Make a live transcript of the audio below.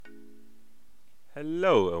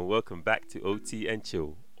Hello and welcome back to OT and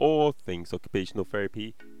Chill, all things occupational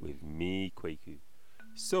therapy with me, Kwaku.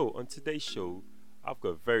 So, on today's show, I've got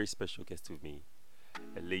a very special guest with me,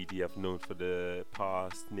 a lady I've known for the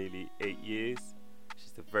past nearly 8 years.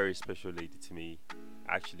 She's a very special lady to me.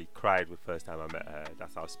 I actually cried the first time I met her.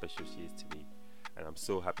 That's how special she is to me. And I'm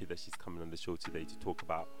so happy that she's coming on the show today to talk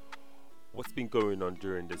about what's been going on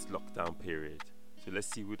during this lockdown period. So, let's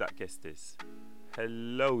see who that guest is.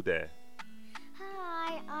 Hello there.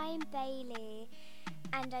 Hi, I'm Bailey,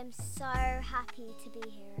 and I'm so happy to be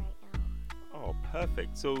here right now. Oh,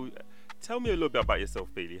 perfect. So, tell me a little bit about yourself,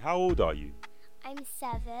 Bailey. How old are you? I'm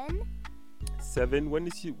 7 7.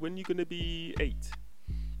 When you gonna be 8?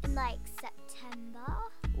 in September.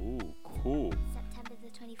 Oh, cool. September the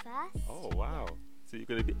 21st. Oh, wow. So you're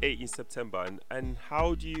gonna be 8 in September, and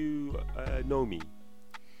how do you know me?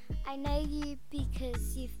 I know you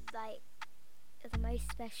because you've the most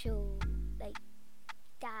special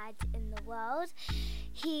dad in the world.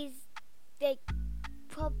 He's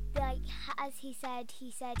as he said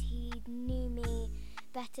he knew me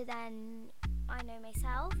better than I know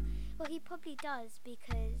myself. Well, he probably does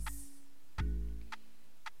because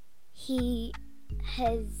he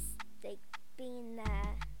has been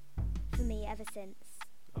there for me ever since.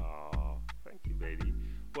 Oh, thank you, Bailey.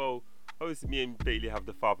 Well, obviously, me and Bailey have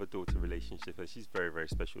the father-daughter relationship, and she's very, very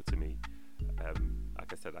special to me.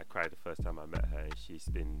 Like I said, I cried the first time I met her, and she's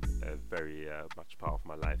been very much part of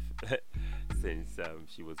my life since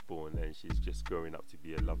she was born, and she's just growing up to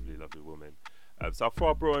be a lovely, lovely woman. So I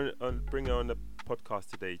thought I'd bring her on the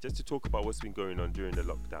podcast today just to talk about what's been going on during the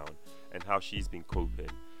lockdown and how she's been coping,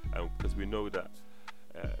 because we know that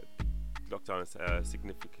lockdown has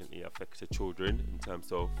significantly affected children in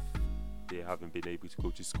terms of they haven't been able to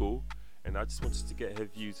go to school, and I just wanted to get her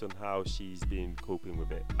views on how she's been coping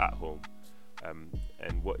with it at home.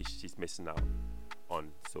 And what she's missing out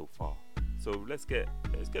on so far. So let's get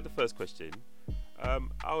the first question.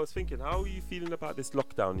 I was thinking, how are you feeling about this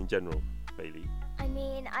lockdown in general, Bailey? I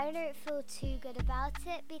mean, I don't feel too good about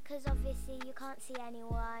it because obviously you can't see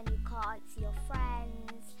anyone, you can't see your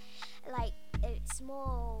friends. It's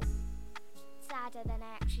more sadder than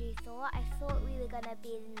I actually thought. I thought we were gonna be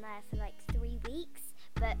in there for 3 weeks,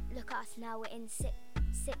 but look at us now, we're in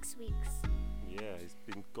 6 weeks. Yeah, it's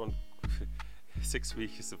been gone. 6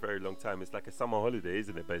 weeks is a very long time. It's like a summer holiday,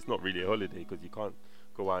 isn't it? But it's not really a holiday because you can't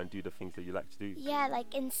go out and do the things that you like to do. Yeah,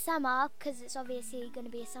 in summer, because it's obviously going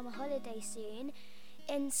to be a summer holiday soon.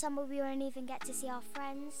 In summer, we won't even get to see our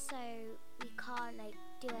friends, so we can't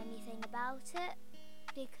do anything about it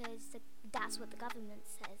because that's what the government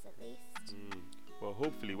says, at least. Well,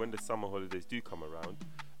 hopefully, when the summer holidays do come around,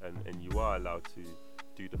 and you are allowed to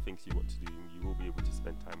do the things you want to do, you will be able to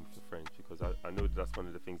spend time with your friends, because I know that's one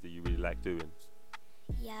of the things that you really like doing.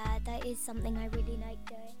 Yeah, that is something I really like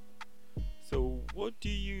doing. So what do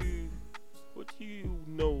you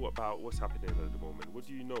know about what's happening at the moment? What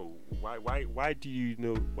do you know? Why do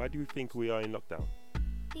you think we are in lockdown?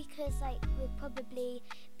 Because we're probably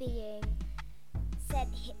being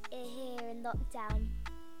sent here in lockdown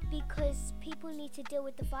because people need to deal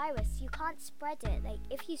with the virus. You can't spread it.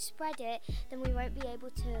 If you spread it, then we won't be able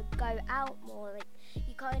to go out more.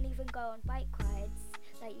 You can't even go on bike rides.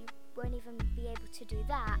 You won't even be able to do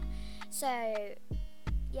that. So,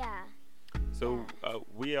 yeah. So,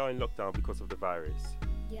 we are in lockdown because of the virus.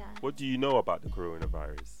 Yeah. What do you know about the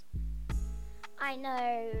coronavirus? I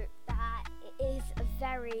know that it is a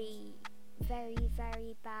very, very,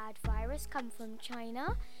 very bad virus come from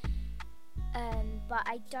China. But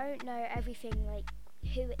I don't know everything,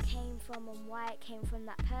 who it came from and why it came from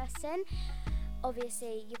that person.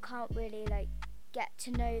 Obviously, you can't really get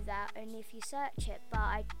to know that only if you search it, but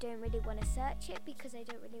I don't really want to search it because I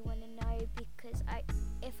don't really want to know, because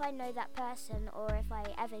if I know that person, or if I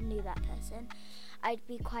ever knew that person, I'd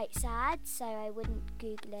be quite sad, so I wouldn't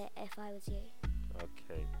Google it if I was you.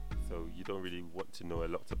 Okay, so you don't really want to know a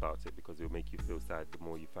lot about it because it'll make you feel sad the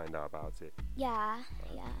more you find out about it. Yeah.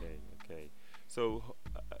 Okay. So,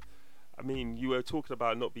 you were talking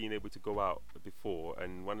about not being able to go out before,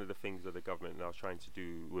 and one of the things that the government now is trying to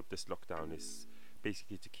do with this lockdown is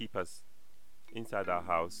basically to keep us inside our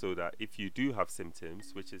house, so that if you do have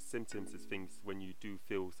symptoms, which is symptoms is things when you do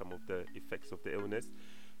feel some of the effects of the illness.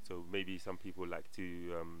 So maybe some people like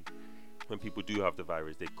to, when people do have the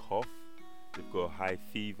virus, they cough, they've got a high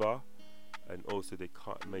fever, and also they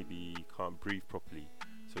can't breathe properly.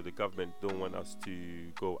 So the government don't want us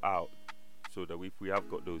to go out, so that if we have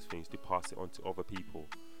got those things, to pass it on to other people.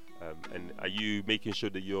 And are you making sure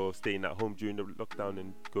that you're staying at home during the lockdown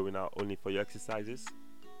and going out only for your exercises?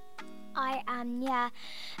 I am, yeah.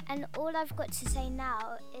 And all I've got to say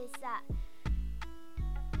now is that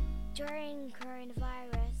during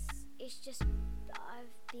coronavirus, it's just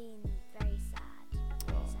I've been very sad.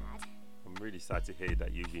 Very Oh. sad. I'm really sad to hear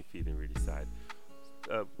that you've been feeling really sad.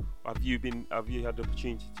 Have you had the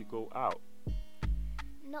opportunity to go out?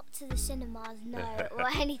 Not to the cinemas, no, or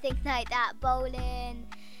anything like that. Bowling,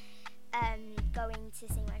 going to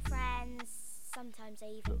see my friends. Sometimes I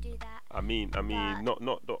even do that. I mean, But-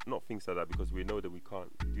 not things like that, because we know that we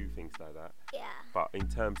can't do things like that. Yeah. But in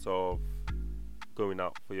terms of going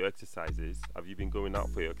out for your exercises, have you been going out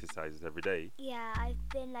for your exercises every day? Yeah, I've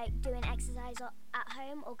been like doing exercise at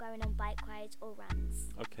home or going on bike rides or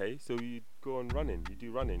runs. Okay, so you go on running. You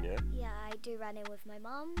do running, yeah? Yeah, I do running with my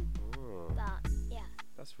mum, Oh, but yeah.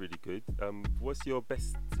 that's really good. What's your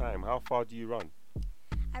best time? How far do you run?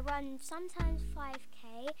 I run sometimes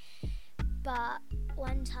 5k, but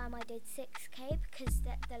one time I did 6k because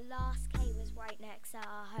the last k was right next to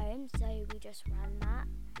our home, so we just ran that.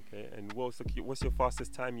 Okay, and what's your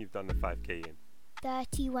fastest time you've done the 5k in?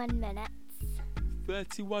 31 minutes.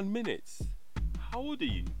 31 minutes. How old are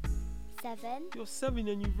you? 7. You're 7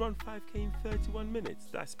 and you run 5k in 31 minutes.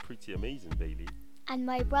 That's pretty amazing, Bailey. And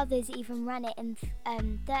my brother's even run it in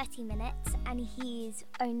 30 minutes, and he's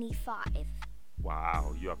only 5.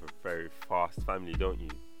 Wow, you have a very fast family, don't you?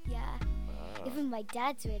 Yeah. Ah. Even my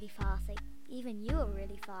dad's really fast. Like, even you are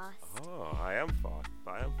really fast. Oh, I am fast.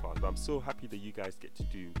 But I'm so happy that you guys get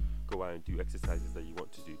to go out and do exercises that you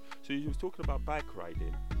want to do. So you were talking about bike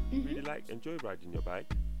riding. You really enjoy riding your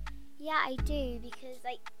bike? Yeah, I do, because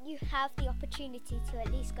like you have the opportunity to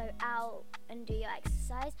at least go out and do your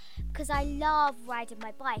exercise. Because I love riding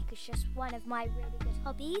my bike. It's just one of my really good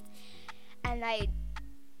hobbies, and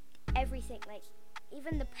everything, like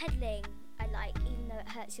even the pedaling, I like, even though it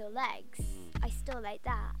hurts your legs. I still like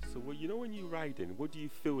that. So when you're riding, what do you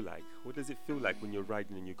feel like? What does it feel like when you're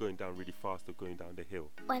riding and you're going down really fast or going down the hill?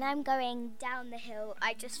 When I'm going down the hill,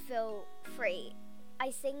 I just feel free.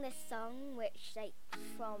 I sing this song, which like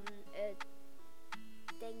from a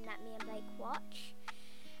thing that me and Blake watch,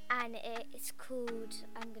 and it's called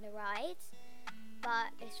 "I'm Gonna Ride," but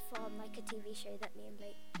it's from like a TV show that me and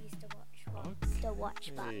Blake used to watch. Well, still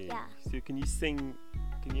watch, but Okay. yeah. So can you sing?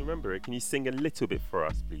 Can you remember it? Can you sing a little bit for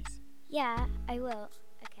us, please? Yeah, I will.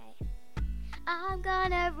 Okay. I'm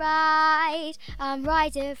gonna ride, I'm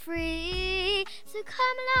riding free. So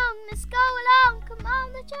come along, let's go along, come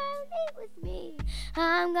on the journey with me.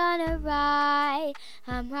 I'm gonna ride,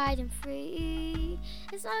 I'm riding free.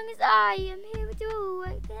 As long as I am here with you,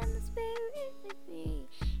 I can the spirit with me.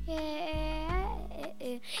 Yeah,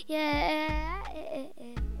 yeah.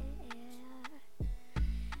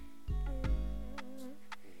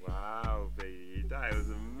 Wow, baby, that was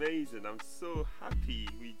amazing. I'm so happy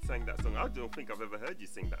we sang that song. I don't think I've ever heard you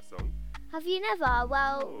sing that song. Have you never?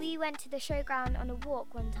 Well, No. we went to the showground on a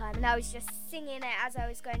walk one time, and I was just singing it as I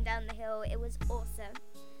was going down the hill. It was awesome.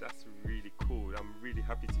 That's really cool. I'm really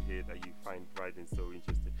happy to hear that you find riding so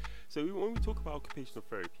interesting. So when we talk about occupational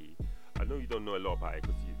therapy, I know you don't know a lot about it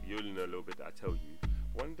because you only know a little bit that I tell you.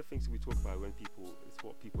 One of the things we talk about when people is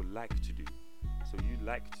what people like to do. So you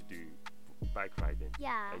like to do bike riding.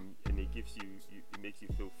 Yeah. And it gives you, it makes you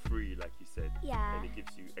feel free, like you said. Yeah. And it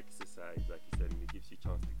gives you exercise, like you said, and it gives you a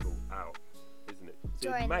chance to go out, isn't it? So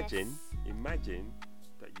During imagine this.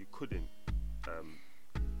 that you couldn't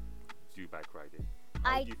do bike riding.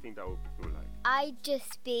 How do you think that would feel like? I'd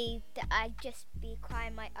just be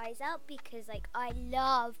crying my eyes out, because like I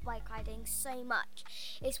love bike riding so much.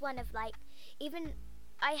 It's one of like, even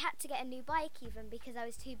I had to get a new bike even because I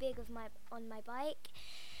was too big on my bike.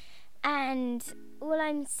 And all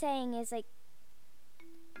I'm saying is like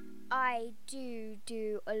I do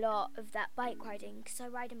a lot of that bike riding, because I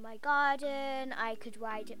ride in my garden, I could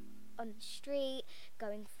ride on the street,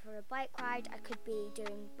 going for a bike ride, I could be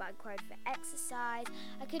doing bike ride for exercise,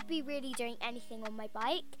 I could be really doing anything on my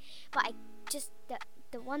bike, but I just,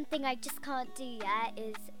 the one thing I just can't do yet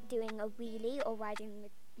is doing a wheelie or riding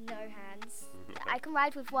with no hands. I can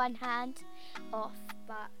ride with one hand off,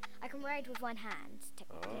 but I can ride with one hand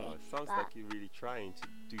technically. Oh, it sounds like you're really trying to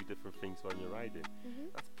do different things when you're riding.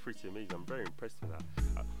 That's pretty amazing. I'm very impressed with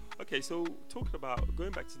that. Okay, so talking about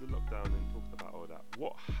going back to the lockdown and talking about all that,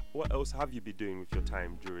 what else have you been doing with your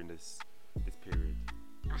time during this period?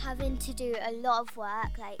 Having to do a lot of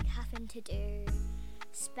work, like having to do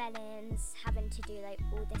spellings, having to do like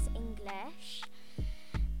all this English.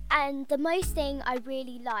 And the most thing I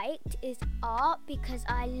really liked is art, because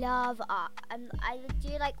I love art. I do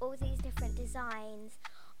like all these different designs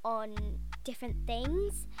on different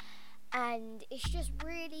things, and it's just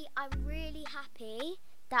really, I'm really happy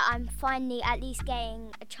that I'm finally at least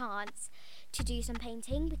getting a chance to do some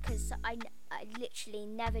painting because I literally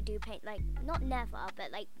never do paint, like not never,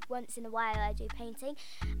 but like once in a while I do painting,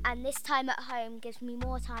 and this time at home gives me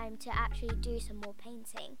more time to actually do some more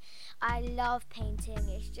painting. I love painting.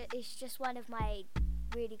 It's just one of my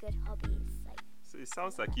really good hobbies. Like, So it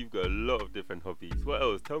sounds like you've got a lot of different hobbies. What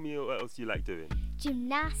else? Tell me what else you like doing.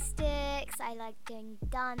 gymnastics, I like doing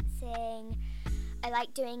dancing, I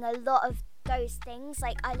like doing a lot of those things.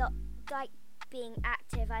 Like like being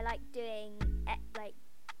active. I like doing like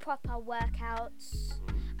proper workouts.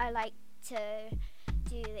 I like to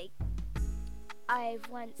do like, I've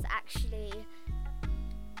once actually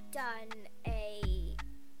done a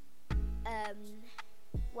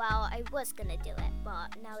well, I was gonna do it,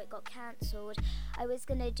 but now it got cancelled. I was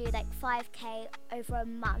gonna do like 5k over a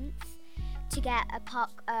month to get a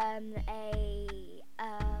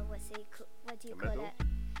what do you call medal? it?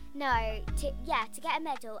 No, to get a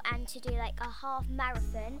medal and to do like a half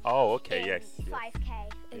marathon. Oh, okay, in yes. 5k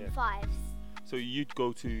in Yeah. fives. So you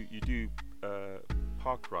do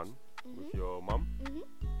park run with your mum,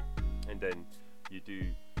 and then you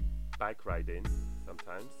do bike riding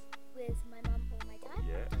sometimes. With my mum or my dad.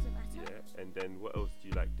 Yeah. Doesn't matter. Yeah. And then what else do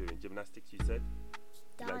you like doing? Gymnastics, you said.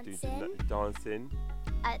 You like doing Dancing. dancing,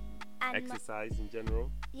 And exercise in general.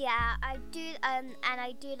 yeah, I do. And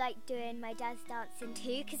I do like doing my dad's dancing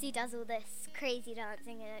too, because he does all this crazy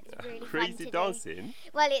dancing, and it's really fun Crazy to dancing. do.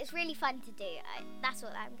 Well, it's really fun to do. That's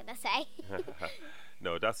what I'm gonna say.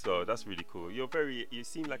 No, that's really cool. You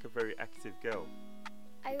seem like a very active girl.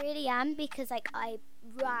 I really am, because like I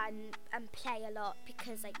run and play a lot,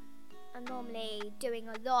 because like I'm normally doing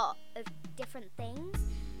a lot of different things,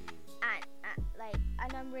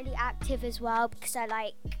 and I'm really active as well, because I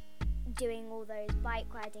like doing all those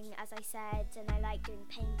bike riding, as I said, and I like doing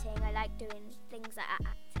painting. I like doing things that are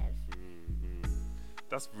active.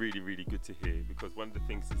 That's really, really good to hear, because one of the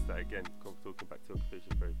things is that, again, talking back to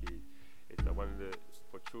occupational therapy, is that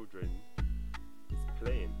for children, is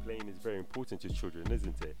playing. Playing is very important to children,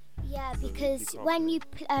 isn't it? Yeah, So because if you when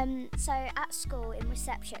can't you so at school in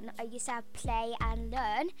reception, I used to have play and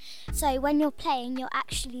learn. So when you're playing, you're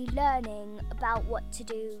actually learning about what to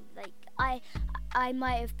do. Like I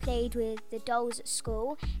might have played with the dolls at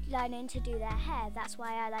school, learning to do their hair. That's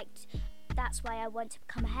why I want to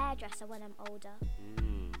become a hairdresser when I'm older.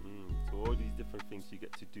 So all these different things you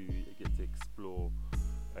get to do, you get to explore,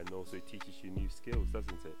 and also it teaches you new skills,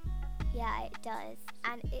 doesn't it? Yeah, it does.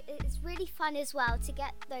 And it's really fun as well to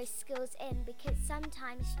get those skills in, because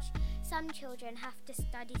sometimes some children have to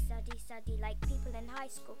study. Like people in high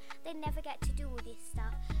school, they never get to do all this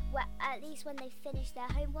stuff. Well, at least when they finish their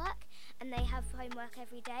homework, and they have homework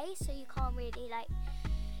every day, so you can't really like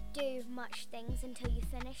do much things until you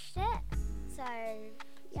finished it. So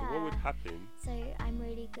yeah. So what would happen? So I'm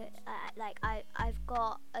really good. I've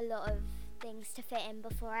got a lot of things to fit in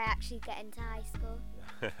before I actually get into high school.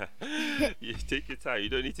 You take your time. You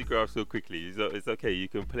don't need to grow up so quickly. It's okay. You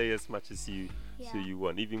can play as much as you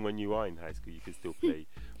want. Even when you are in high school, you can still play.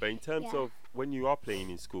 But in terms Yeah. of when you are playing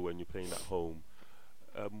in school, when you're playing at home,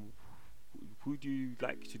 who do you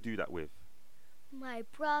like to do that with? My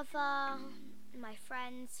brother, my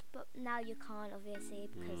friends, but now you can't, obviously,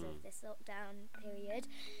 because of this lockdown period.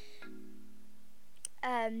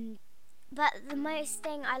 But the most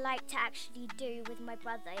thing I like to actually do with my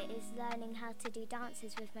brother is learning how to do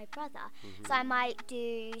dances with my brother. So I might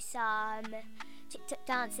do some TikTok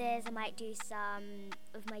dances, I might do some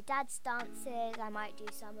of my dad's dances, I might do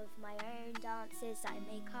some of my own dances that I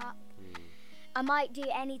make up. I might do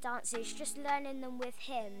any dances. Just learning them with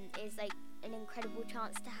him is like an incredible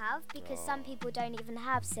chance to have, because some people don't even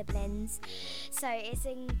have siblings. So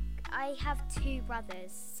I have 2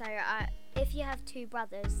 brothers. So if you have 2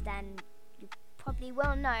 brothers, then you probably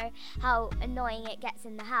will know how annoying it gets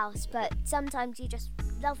in the house. But sometimes you just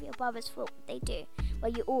love your brothers for what they do.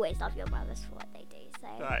 Well, you always love your brothers for what they do. So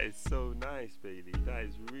That is so nice, Bailey. That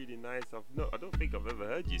is really nice. I don't think I've ever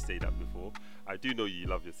heard you say that before. I do know you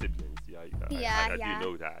love your siblings. I do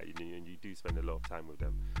know that, and you do spend a lot of time with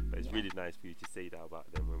them. But it's really nice for you to say that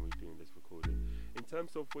about them when we're doing this recording. In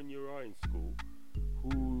terms of when you are in school,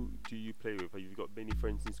 who do you play with? Have you got many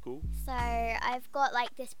friends in school? So I've got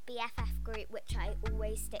like this BFF group which I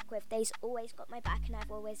always stick with. They've always got my back and I've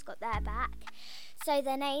always got their back. So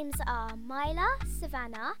their names are Myla,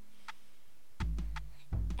 Savannah,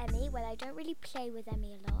 Emmy. Well, I don't really play with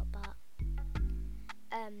Emmy a lot, but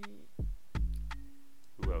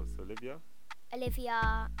Who else? Olivia?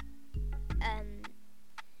 Olivia,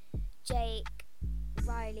 Jake,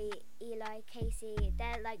 Riley, Eli, Casey.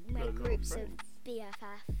 They're like my Got a lot of groups of friends.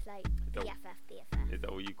 BFF, like that- BFF. Is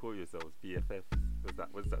that what you call yourselves? BFFs? What's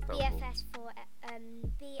that stand BFF for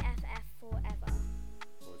BFF forever.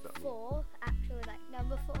 What does that mean? 4, actually, like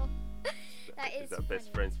number 4. That is that best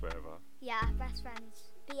funny. friends forever? Yeah, best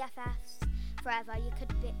friends. BFFs forever. You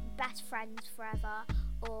could be best friends forever,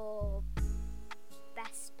 or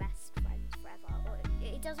best friends forever. Or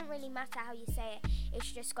it doesn't really matter how you say it.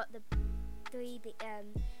 It's just got the 2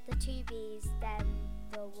 B's, then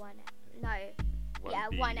the 1. No. Yeah,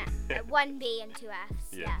 B. 1 B and 2 F's.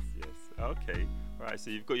 Yes, Yeah. yes. Okay. All right.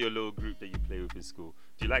 So you've got your little group that you play with in school.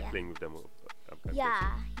 Do you like Yeah. playing with them? I'm Yeah,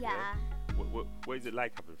 guessing? yeah. What is it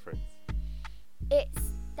like having friends?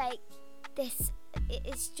 It's like this.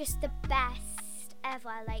 It's just the best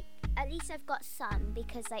ever. Like, at least I've got some,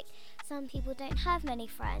 because like some people don't have many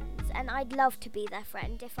friends, and I'd love to be their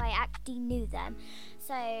friend if I actually knew them.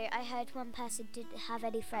 So I heard one person didn't have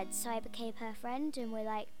any friends, so I became her friend, and we're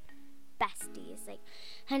like besties. Like,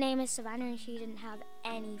 her name is Savannah, and she didn't have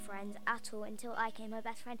any friends at all until I came her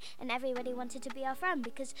best friend, and everybody wanted to be our friend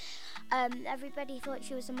because everybody thought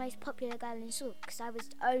she was the most popular girl in school, because I was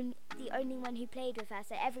the only one who played with her,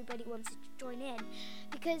 so everybody wanted to join in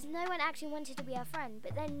because no one actually wanted to be our friend,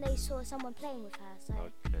 but then they saw someone playing with her. So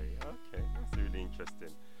Okay. That's really interesting.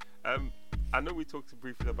 I know we talked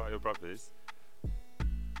briefly about your brothers.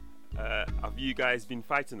 Have you guys been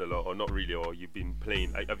fighting a lot, or not really, or you've been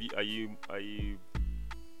playing? Have you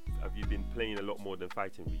been playing a lot more than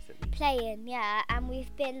fighting recently? playing, yeah, and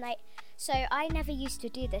we've been like, so I never used to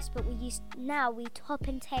do this, but we top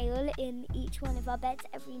and tail in each one of our beds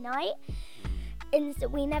every night. And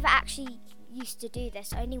we never actually used to do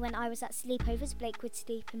this, only when I was at sleepovers. Blake would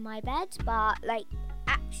sleep in my bed, but like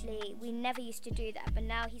actually we never used to do that, but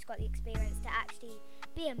now he's got the experience to actually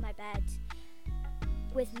be in my bed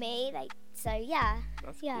with me, like, so yeah.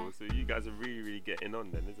 That's yeah. cool. So you guys are really, really getting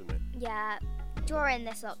on then, isn't it? Yeah, during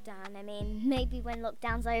this lockdown, I mean, maybe when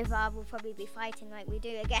lockdown's over, we'll probably be fighting like we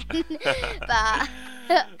do again. But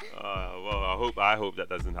well, I hope that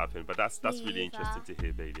doesn't happen. But that's Me really either. interesting to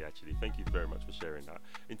hear, Bailey. Actually, thank you very much for sharing that.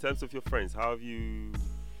 In terms of your friends, how have you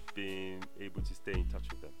been able to stay in touch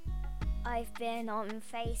with them? I've been on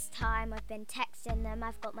FaceTime, I've been texting them,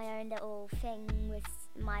 I've got my own little thing with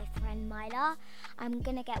my friend Myla. I'm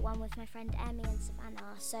gonna get one with my friend Emmy and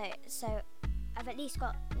Savannah. So I've at least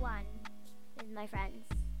got one with my friends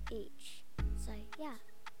each. So yeah,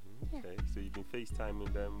 Okay, so you've been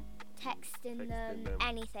FaceTiming them. texting them, them.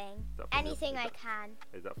 anything, Is that from anything your, I is that- can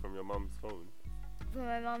Is that from your mum's phone? from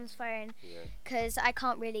my mum's phone, Yeah, because I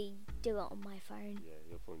can't really do it on my phone. yeah.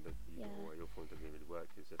 Your phone doesn't. Yeah. Your phone doesn't really work.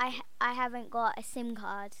 It's just I haven't got a SIM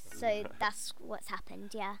card, so that's what's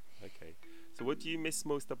happened. Yeah. Okay. So what do you miss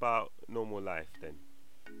most about normal life then?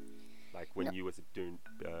 Like when you was doing,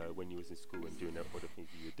 when you was in school and doing other things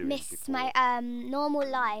you were doing Miss before. my normal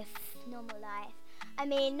life. I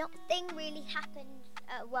mean, nothing really happened.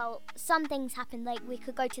 Well, some things happened. Like we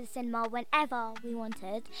could go to the cinema whenever we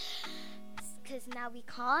wanted, because now we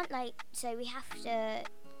can't. Like, so we have to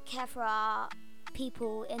care for our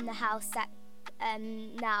people in the house that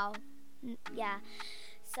now. Yeah.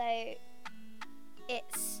 So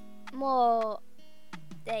it's more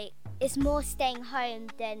staying home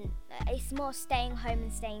than it's more staying home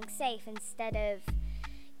and staying safe instead of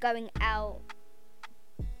going out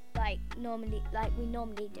like we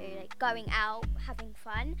normally do, like going out having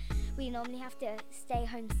fun. We normally have to stay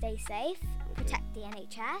home, stay safe, protect the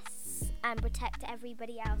NHS and protect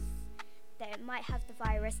everybody else that might have the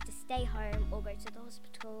virus to stay home or go to the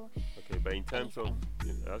hospital. Okay, but in terms of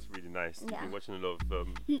that's really nice. You've Yeah. been watching a lot of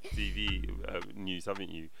TV news, haven't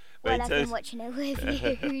you? But Well, I've been watching it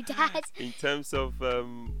with you, Dad. in terms of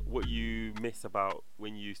what you miss about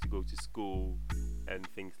when you used to go to school and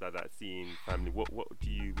things like that, seeing family, what do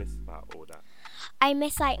you miss about all that? I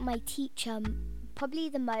miss like my teacher probably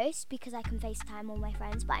the most because I can FaceTime all my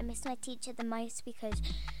friends, but I miss my teacher the most because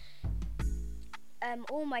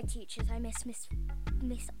all my teachers, I miss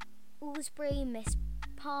Miss Allsbury, Miss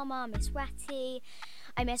Palmer, Miss Ratty.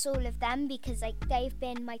 I miss all of them because like they've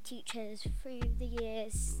been my teachers through the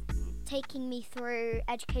years, taking me through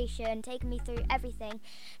education, taking me through everything,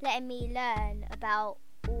 letting me learn about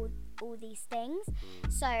all these things.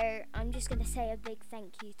 So I'm just gonna say a big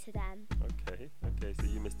thank you to them. Okay, so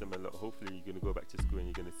you miss them a lot. Hopefully you're gonna go back to school and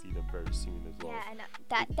you're gonna see them very soon as well. Yeah, and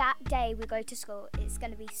that day we go to school, it's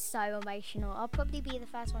gonna be so emotional. I'll probably be the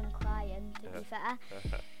first one crying, to be fair.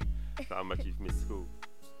 So how much you've missed school?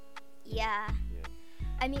 Yeah. Yeah.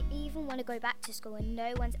 I mean, I even want to go back to school, and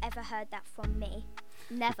no one's ever heard that from me.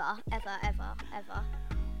 Never, ever, ever, ever.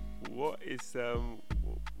 What is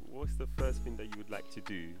what's the first thing that you would like to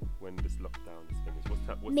do when this lockdown is finished?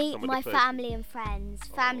 What's Meet some of my the first family and friends.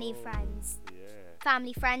 Family, Oh, friends. Yeah.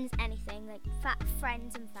 Family, friends, anything. Like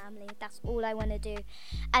friends and family. That's all I want to do.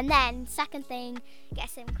 And then, second thing, get a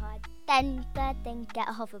SIM card. Then, third thing, get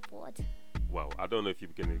a hoverboard. Well, I don't know if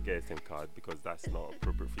you're gonna get a SIM card because that's not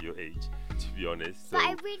appropriate for your age, to be honest. So But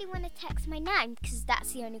I really want to text my nan because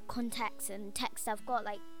that's the only contacts and texts I've got,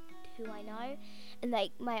 like who I know, and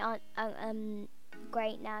like my aunt,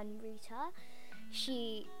 great nan Rita.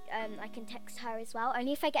 She, I can text her as well.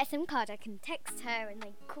 Only if I get a SIM card, I can text her and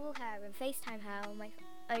like call her and FaceTime her on my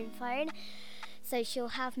own phone. So she'll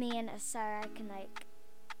have me in, so I can like.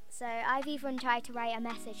 So I've even tried to write a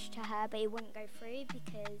message to her, but it wouldn't go through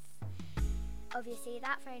because obviously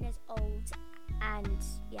that phone is old, and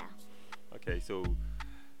yeah. okay, so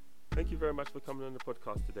thank you very much for coming on the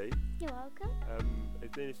podcast today. You're welcome. Is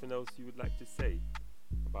there anything else you would like to say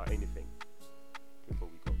about anything before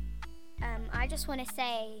we go? I just want to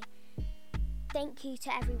say thank you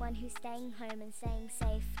to everyone who's staying home and staying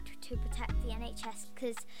safe to protect the NHS,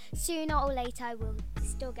 because sooner or later we'll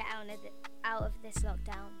still get out of this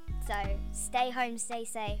lockdown. So stay home, stay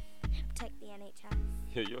safe, protect the NHS.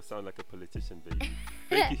 Yeah, you sound like a politician, baby.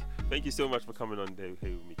 Thank you so much for coming on here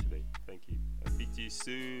with me today. Thank you. I'll speak to you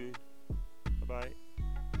soon. Bye-bye.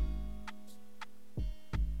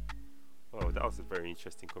 Oh, that was a very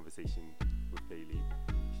interesting conversation with Bailey.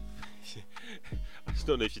 I just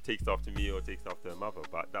don't know if she takes after me or takes after her mother,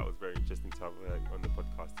 but that was very interesting to have her on the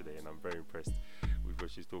podcast today, and I'm very impressed with what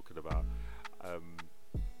she's talking about.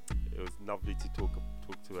 It was lovely to talk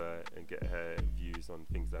to her and get her views on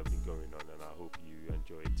things that have been going on, and I hope you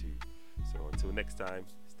enjoy it too. So until next time,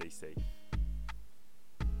 stay safe.